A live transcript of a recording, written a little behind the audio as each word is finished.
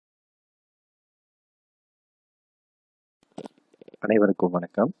அனைவருக்கும்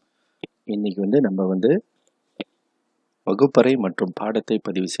வணக்கம். இன்னைக்கு நம்ம வகுப்பறை மற்றும் பாடத்தை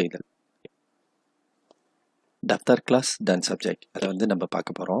பதிவு செய்தல் டஃப்தார் கிளாஸ் டன் சப்ஜெக்ட் அதை நம்ம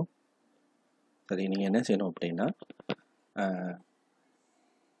பார்க்க போகிறோம். சரி, நீங்கள் என்ன செய்யணும் அப்படின்னா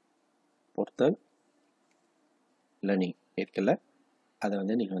போர்ட்டல் லேர்னிங் இருக்குல்ல, அதை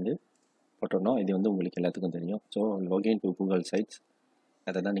நீங்கள் போட்டணும். இது உங்களுக்கு எல்லாத்துக்கும் தெரியும். So login to Google sides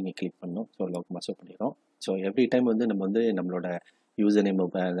அதை தான் நீங்கள் கிளிக் பண்ணணும். ஸோ மாஸ்டர் பண்ணிடுறோம். ஸோ எவ்ரி டைம் நம்ம நம்மளோட யூசர் நேம்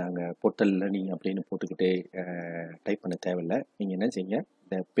அங்கே போர்ட்டல் லேர்னிங் அப்படின்னு போட்டுக்கிட்டே டைப் பண்ண தேவையில்லை. நீங்கள் என்ன செய்யுங்க,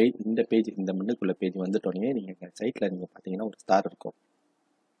 இந்த பேஜ் இந்த முன்னுக்குள்ள பேஜ் வந்துட்டோடனே நீங்கள் சைட்டில் நீங்கள் பார்த்தீங்கன்னா ஒரு ஸ்டார் இருக்கும்.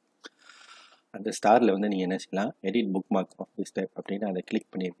 அந்த ஸ்டாரில் நீங்கள் என்ன செய்யலாம், edit book mark of this type அப்படின்னு அதை கிளிக்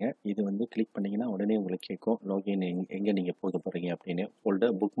பண்ணிடுங்க. இது கிளிக் பண்ணிங்கன்னா உடனே உங்களுக்கு கேட்கும் லாகின் எங்கே நீங்கள் போக போகிறீங்க அப்படின்னு.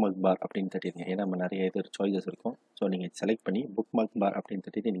 ஃபோல்டர் புக் மார்க் பார் அப்படின்னு தட்டிடுங்க. ஏன்னா நம்ம நிறைய சாய்ஸஸ் இருக்கும். ஸோ நீங்கள் செலக்ட் பண்ணி புக் மார்க் பார் அப்படின்னு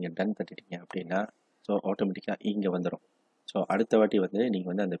தட்டிட்டு நீங்கள் டன் தட்டிட்டீங்க அப்படின்னா ஸோ ஆட்டோமேட்டிக்காக இங்கே வந்துடும். ஸோ அடுத்த வாட்டி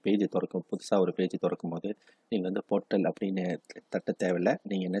நீங்கள் அந்த பேஜ் திறக்கும், புதுசாக ஒரு பேஜ் திறக்கும் போது நீங்கள் போர்ட்டல் அப்படின்னு தட்ட தேவையில்லை.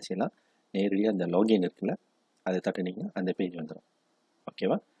 நீங்கள் என்ன செய்யலாம், நேரடியாக அந்த லாகின் இருக்குல்ல அதை தட்டினீங்கன்னா அந்த பேஜ் வந்துடும்.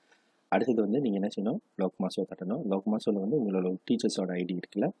 ஓகேவா? அடுத்தது நீங்கள் என்ன செய்யணும், லாக் மாசோ தட்டணும். லாக் மாசோவில் உங்களோட டீச்சர்ஸோட ஐடி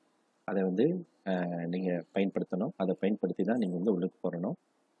இருக்குல்ல, அதை நீங்கள் பயன்படுத்தணும். அதை பயன்படுத்தி தான் நீங்கள் உள்ளுக்கு போடணும்.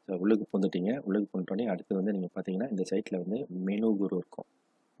 ஸோ உள்ளுக்கு பூந்துட்டீங்க. உள்ளுக்கு பூந்துட்டோடனே அடுத்து நீங்கள் பார்த்தீங்கன்னா இந்த சைட்டில் மெனு குரு இருக்கும்,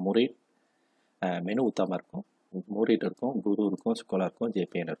 முறை மெனு உத்தாமல் இருக்கும், மூரேட் இருக்கும், குரு இருக்கும், ஸ்கோலா இருக்கும்,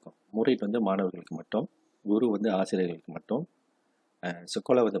 ஜேபிஎன் இருக்கும். மூரேட் மாணவர்களுக்கு மட்டும், குரு ஆசிரியர்களுக்கு மட்டும்,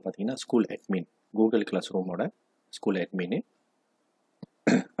 ஸ்கோலா பார்த்தீங்கன்னா ஸ்கூல் அட்மின், கூகுள் கிளாஸ் ரூமோட ஸ்கூல் அட்மின்னு,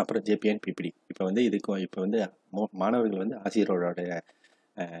 அப்புறம் ஜேபிஎன் பிபிடி. இப்போ இதுக்கு மாணவர்கள் ஆசிரியரோட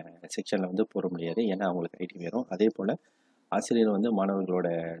செக்ஷனில் போட முடியாது, ஏன்னா அவங்களுக்கு ஐடி வேணும். அதே போல் ஆசிரியர் மாணவர்களோட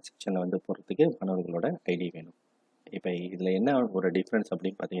செக்ஷனில் போகிறதுக்கு மாணவர்களோட ஐடி வேணும். இப்போ இதில் என்ன ஒரு டிஃப்ரென்ஸ்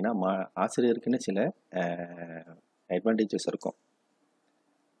அப்படின்னு பார்த்தீங்கன்னா, ஆசிரியருக்குன்னு சில அட்வான்டேஜஸ் இருக்கும்,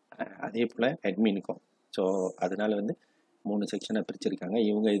 அதே போல் அட்மினுக்கும். ஸோ அதனால் 3 செக்ஷனை பிரிச்சிருக்காங்க.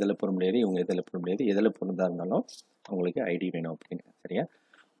 இவங்க இதில் போட முடியாது, இவங்க இதில் போட முடியாது. எதில் போகிறதா இருந்தாலும் அவங்களுக்கு ஐடி வேணும் அப்படின்னு. சரியா?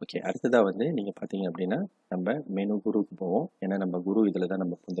 ஓகே. அடுத்ததாக நீங்கள் பார்த்தீங்க அப்படின்னா நம்ம மெனு குருவுக்கு போவோம். ஏன்னா நம்ம குரு இதில் தான்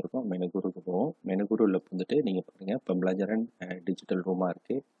நம்ம புந்திருக்கோம். மெனு குருவுக்கு போவோம். மெனு குருவில் புந்துட்டு நீங்கள் பாருங்கள், இப்போ பிளாஜரன் டிஜிட்டல் ரூமாக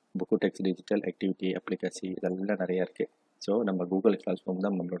இருக்குது, book text digital activity application இதெல்லாம் நிறையா இருக்குது. ஸோ நம்ம கூகுள் கிளாஸ் ரூம்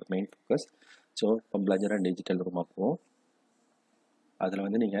தான் நம்மளோட மெயின் ஃபோக்கஸ். ஸோ பிளாஜரன் டிஜிட்டல் ரூமாக போவோம்.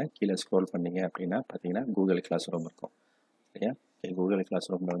 அதில் நீங்கள் கீழே ஸ்க்ரோல் பண்ணீங்க அப்படின்னா பார்த்தீங்கன்னா கூகுள் கிளாஸ் ரூம் இருக்கும். சரியா? கூகுள் கிளாஸ்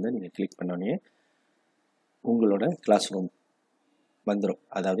ரூமில் நீங்கள் கிளிக் பண்ணோடனே உங்களோட கிளாஸ் ரூம் வந்துடும்.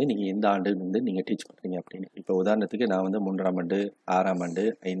 அதாவது நீங்கள் எந்த ஆண்டு நீங்கள் டீச் பண்ணுறீங்க அப்படின்னு. இப்போ உதாரணத்துக்கு நான் 3ஆம் ஆண்டு, 6ஆம் ஆண்டு,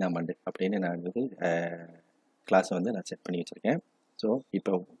 5ஆம் ஆண்டு அப்படின்னு நான் கிளாஸை நான் செட் பண்ணி வச்சுருக்கேன். ஸோ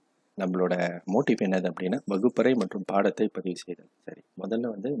இப்போ நம்மளோட மோட்டிவ் என்னது அப்படின்னா வகுப்பறை மற்றும் பாடத்தை பதிவு செய்தல். சரி,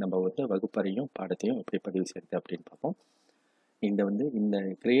 முதல்ல நம்ம வகுப்பறையும் பாடத்தையும் எப்படி பதிவு செய்யுது அப்படின்னு பார்ப்போம். இந்த இந்த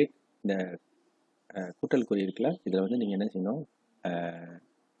கிரியேட் இந்த கூட்டல் குறி இருக்குல்ல, இதில் நீங்கள் என்ன செய்யணும்,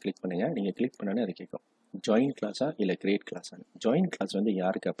 கிளிக் பண்ணுங்கள். நீங்கள் கிளிக் பண்ணோன்னே அது கேட்கும் ஜாயின் கிளாஸா இல்லை கிரியேட் கிளாஸா. ஜாயின் கிளாஸ்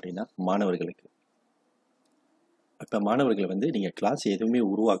யாருக்கு அப்படின்னா மாணவர்களுக்கு. இப்போ மாணவர்கள் நீங்கள் கிளாஸ் எதுவுமே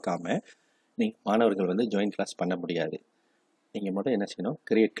உருவாக்காமல் நீங்கள் மாணவர்கள் ஜாயின் கிளாஸ் பண்ண முடியாது. நீங்கள் மட்டும் என்ன செய்யணும்,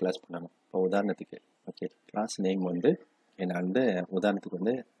 கிரியேட் கிளாஸ் பண்ணணும். இப்போ உதாரணத்துக்கு ஓகே, கிளாஸ் நேம் என்ன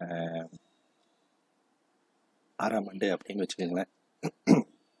உதாரணத்துக்கு 6ஆம் ஆண்டு அப்படின்னு வச்சுக்கோங்களேன்.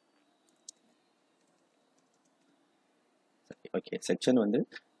 சரி, ஓகே. செக்ஷன்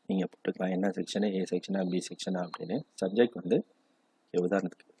நீங்கள் போட்டுக்கலாம். என்ன செக்ஷனு, ஏ செக்ஷனா பி செக்ஷனா அப்படின்னு. சப்ஜெக்ட்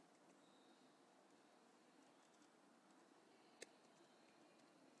உதாரணத்துக்கு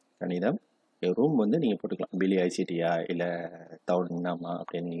கணிதம். ரூம் நீங்கள் போட்டுக்கலாம், பிலி ஐசிடியா இல்லை டவுன்னாமா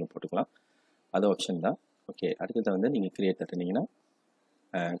அப்படின்னு நீங்கள் போட்டுக்கலாம். அது ஆப்ஷன் தான். ஓகே. அடுத்தது நீங்கள் கிரியேட் தட்டினீங்கன்னா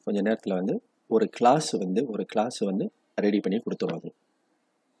கொஞ்சம் நேரத்தில் ஒரு கிளாஸ் ரெடி பண்ணி கொடுத்துருவாங்க.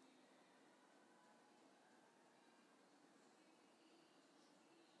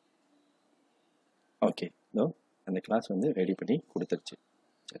 ஓகே, இதோ அந்த கிளாஸ் ரெடி பண்ணி கொடுத்துருச்சு.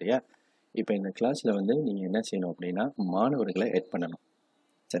 சரியா? இப்போ இந்த கிளாஸில் நீங்கள் என்ன செய்யணும் அப்படின்னா மாணவர்களை ஆட் பண்ணணும்.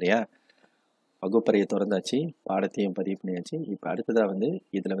 சரியா? வகுப்பறையை திறந்தாச்சு, பாடத்தையும் பதிவு பண்ணியாச்சு. இப்போ அடுத்ததாக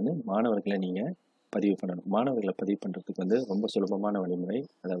இதில் மாணவர்களை நீங்கள் பதிவு பண்ணணும். மாணவர்களை பதிவு பண்ணுறதுக்கு ரொம்ப சுலபமான வழிமுறை.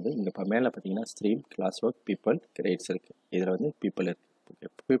 அதாவது இங்கே இப்போ மேலே பார்த்தீங்கன்னா stream, class work, people, grades இருக்குது. இதில் பீப்புள்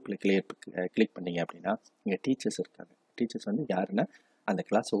இருக்குது. பீப்புளை கிளிக் பண்ணீங்க அப்படின்னா இங்கே டீச்சர்ஸ் இருக்காங்க. டீச்சர்ஸ் யாருன்னா அந்த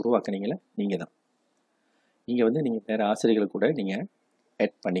கிளாஸை உருவாக்குனீங்களே நீங்கள் தான். இங்கே நீங்கள் வேறு ஆசிரியர்களை கூட நீங்கள்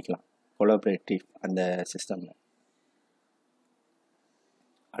ஆட் பண்ணிக்கலாம், கொலாபரேட்டிவ் அந்த சிஸ்டமில்.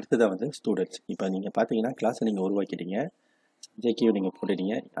 அடுத்ததாக ஸ்டூடெண்ட்ஸ். இப்போ நீங்கள் பார்த்தீங்கன்னா கிளாஸை நீங்கள் உருவாக்கிட்டீங்க, சப்ஜெக்டையும் நீங்கள்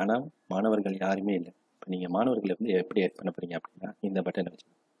போட்டுட்டீங்க, ஆனால் மாணவர்கள் யாருமே இல்லை. இப்போ நீங்கள் மாணவர்களை எப்படி ஆட் பண்ண போகிறீங்க அப்படின்னா இந்த பட்டனை வச்சு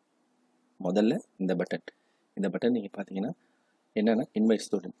முதல்ல இந்த பட்டன் நீங்கள் பார்த்தீங்கன்னா என்னென்னா இன்வைட்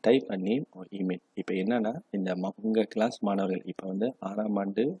ஸ்டூடெண்ட் டைப் அ நேம் ஆர் இமெயில். இப்போ என்னென்னா இந்த உங்கள் கிளாஸ் மாணவர்கள் இப்போ வந்து 6ஆம்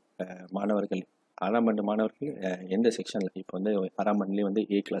ஆண்டு மாணவர்கள் எந்த செக்ஷனில் இப்போ வந்து 6ஆம் ஆண்டுலேயே வந்து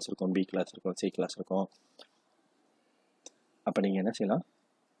ஏ கிளாஸ் இருக்கும், பி கிளாஸ் இருக்கும், சி கிளாஸ் இருக்கும். அப்போ நீங்கள் என்ன செய்யலாம்,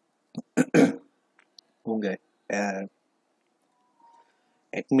 உங்கள்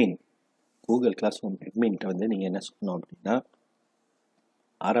அட்மின் கூகுள் கிளாஸ் ரூம் அட்மின்கிட்ட வந்து நீங்கள் என்ன சொல்லணும் அப்படின்னா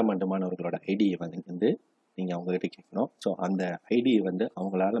 6ஆம் ஆண்டு மாணவர்களோட ஐடியை வந்து நீங்கள் அவங்ககிட்ட கேட்கணும். ஸோ அந்த ஐடியை வந்து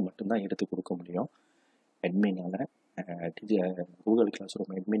அவங்களால மட்டும்தான் எடுத்து கொடுக்க முடியும். அட்மினால் கூகுள் கிளாஸ்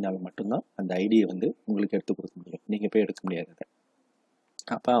ரூம் அட்மினால் மட்டும்தான் அந்த ஐடியை வந்து உங்களுக்கு எடுத்து கொடுக்க முடியும். நீங்கள் போய் எடுக்க முடியாது.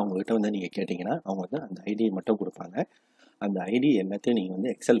 அப்போ அவங்ககிட்ட வந்து நீங்கள் கேட்டிங்கன்னா அவங்க வந்து அந்த ஐடியை மட்டும் கொடுப்பாங்க. அந்த ஐடி எல்லாத்தையும் நீங்கள்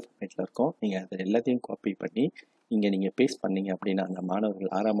வந்து எக்ஸல் ஃபார்மேட்டில் இருக்கும். நீங்கள் அதை எல்லாத்தையும் காப்பி பண்ணி இங்கே நீங்கள் பேஸ்ட் பண்ணீங்க அப்படின்னா அந்த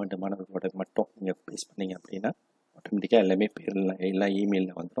மாணவர்கள் 6ஆம் ஆண்டு மாணவர்களோட மட்டும் நீங்கள் பேஸ்ட் பண்ணீங்க அப்படின்னா ஆட்டோமேட்டிக்காக எல்லாமே பேரில் எல்லாம்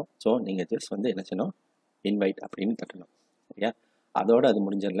இமெயிலில் வந்துடும். ஸோ நீங்கள் ஜஸ்ட் வந்து என்ன செய்யணும், இன்வைட் அப்படின்னு தட்டணும். சரியா? அதோடு அது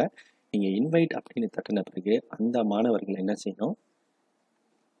முடிஞ்சிடல. நீங்கள் இன்வைட் அப்படின்னு தட்டின பிறகு அந்த மாணவர்கள் என்ன செய்யணும்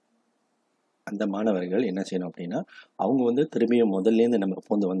அப்படின்னா அவங்க வந்து திரும்பியும் முதல்லேருந்து நம்ம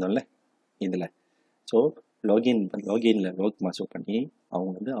பூந்து வந்தோம்ல இதில். ஸோ லாகின்ல ஒர்க் மாஸ்டர் பண்ணி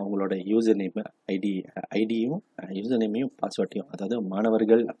அவங்க வந்து அவங்களோட யூசர் நேம் ஐடியும் யூசர் நேமையும் பாஸ்வேர்டையும், அதாவது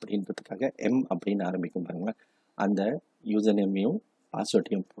மாணவர்கள் அப்படின்றதுக்காக எம் அப்படின்னு ஆரம்பிக்கும் பாருங்களேன், அந்த யூசர் நேமையும்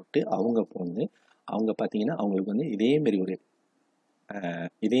பாஸ்வேர்டையும் போட்டு அவங்க வந்து அவங்க பார்த்தீங்கன்னா அவங்களுக்கு வந்து இதேமாரி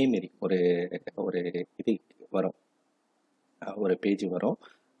ஒரு இது வரும், ஒரு பேஜ் வரும்.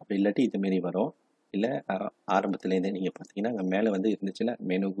 அப்படி இல்லாட்டி இதுமாரி வரும். இல்லை ஆரம்பத்துலேருந்தே நீங்கள் பார்த்தீங்கன்னா அங்கே மேலே வந்து இருந்துச்சுன்னா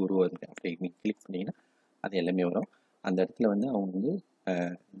மெனு குரு அப்படி நீங்கள் கிளிக் பண்ணிங்கன்னா அது எல்லாமே வரும். அந்த இடத்துல வந்து அவங்க வந்து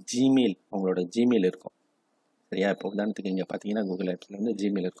ஜிமெயில், அவங்களோட ஜிமெயில் இருக்கும். சரியா? இப்போ உதாரணத்துக்கு இங்கே பார்த்தீங்கன்னா கூகுள் ஆப்ஸில் வந்து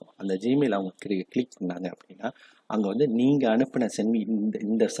ஜிமெயில் இருக்கும். அந்த ஜிமெயில் அவங்க கிளிக் பண்ணாங்க அப்படின்னா அங்கே வந்து நீங்கள் அனுப்பின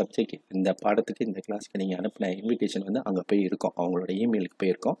இந்த சப்ஜெக்ட், இந்த பாடத்துக்கு, இந்த கிளாஸ்க்கு நீங்கள் அனுப்பின இன்விடேஷன் வந்து அங்கே போய் இருக்கும், அவங்களோட இமெயிலுக்கு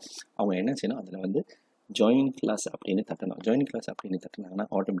போயிருக்கும். அவங்க என்ன செய்யணும், அதில் வந்து ஜாயின் கிளாஸ் அப்படின்னு தட்டணும். ஜாயின் கிளாஸ் அப்படின்னு தட்டினாங்கன்னா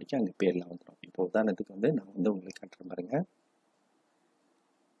ஆட்டோமேட்டிக்காக அங்கே பேர்லாம் வந்துடும். இப்போ உதாரணத்துக்கு வந்து நான் வந்து உங்களுக்கு காட்டுறேன் பாருங்கள்.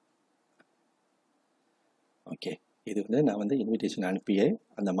 ஓகே, இது வந்து நான் வந்து இன்விடேஷன் அனுப்பியே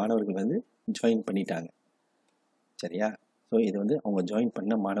அந்த மாணவர்கள் வந்து ஜாயின் பண்ணிட்டாங்க. சரியா? ஸோ இது வந்து அவங்க ஜாயின்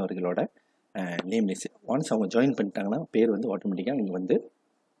பண்ண மாணவர்களோட நேம் லிஸ்ட். ஒன்ஸ் அவங்க ஜாயின் பண்ணிட்டாங்கன்னா பேர் வந்து ஆட்டோமேட்டிக்காக இங்கே வந்து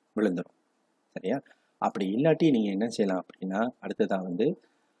விழுந்துடும். சரியா? அப்படி இல்லாட்டி நீங்கள் என்ன செய்யலாம் அப்படின்னா அடுத்ததாக வந்து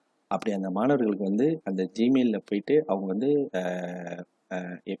அப்படி அந்த மாணவர்களுக்கு வந்து அந்த ஜிமெயிலில் போயிட்டு அவங்க வந்து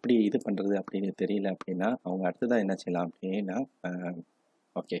எப்படி இது பண்ணுறது அப்படின்னு தெரியல அப்படின்னா அவங்க அடுத்ததாக என்ன செய்யலாம் அப்படின்னா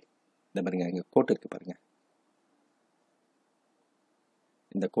ஓகே, இந்த பாருங்க இங்கே கோட் இருக்குது பாருங்கள்,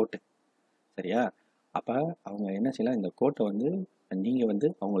 இந்த கோட்டு. சரியா? அப்போ அவங்க என்ன செய்யலாம், இந்த கோட்டை வந்து நீங்கள் வந்து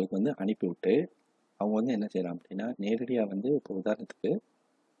அவங்களுக்கு வந்து அனுப்பிவிட்டு அவங்க வந்து என்ன செய்யலாம் அப்படின்னா நேரடியாக வந்து இப்போ உதாரணத்துக்கு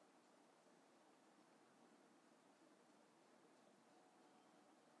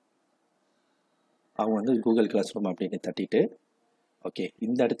அவங்க வந்து கூகுள் கிளாஸ் ரூம் அப்படின்னு தட்டிட்டு ஓகே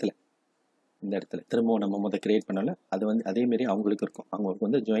இந்த இடத்துல திரும்பவும் நம்ம கிரியேட் பண்ணல அது வந்து அதேமாரி அவங்களுக்கு இருக்கும். அவங்களுக்கு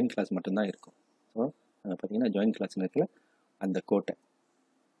வந்து ஜாயின் கிளாஸ் மட்டும்தான் இருக்கும். ஸோ பார்த்தீங்கன்னா ஜாயின் கிளாஸ் நேரத்தில் அந்த கோட்டை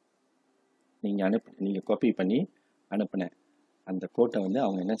நீங்கள் காப்பி பண்ணி அனுப்பின அந்த கோட்டை வந்து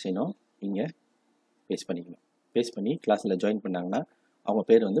அவங்க என்ன செய்யணும், இங்கே பேஸ்ட் பண்ணிக்கணும். பேஸ்ட் பண்ணி கிளாஸில் ஜாயின் பண்ணாங்கன்னா அவங்க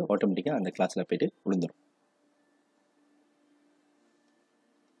பேர் வந்து ஆட்டோமேட்டிக்காக அந்த கிளாஸில் போய்ட்டு விழுந்துடும்.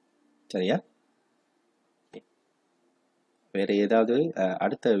 சரியா? வேறு ஏதாவது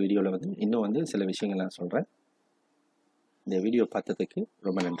அடுத்த வீடியோவில் வந்து இன்னும் வந்து சில விஷயங்கள் நான் சொல்கிறேன். இந்த வீடியோ பார்த்ததுக்கு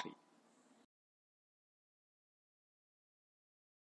ரொம்ப நன்றி.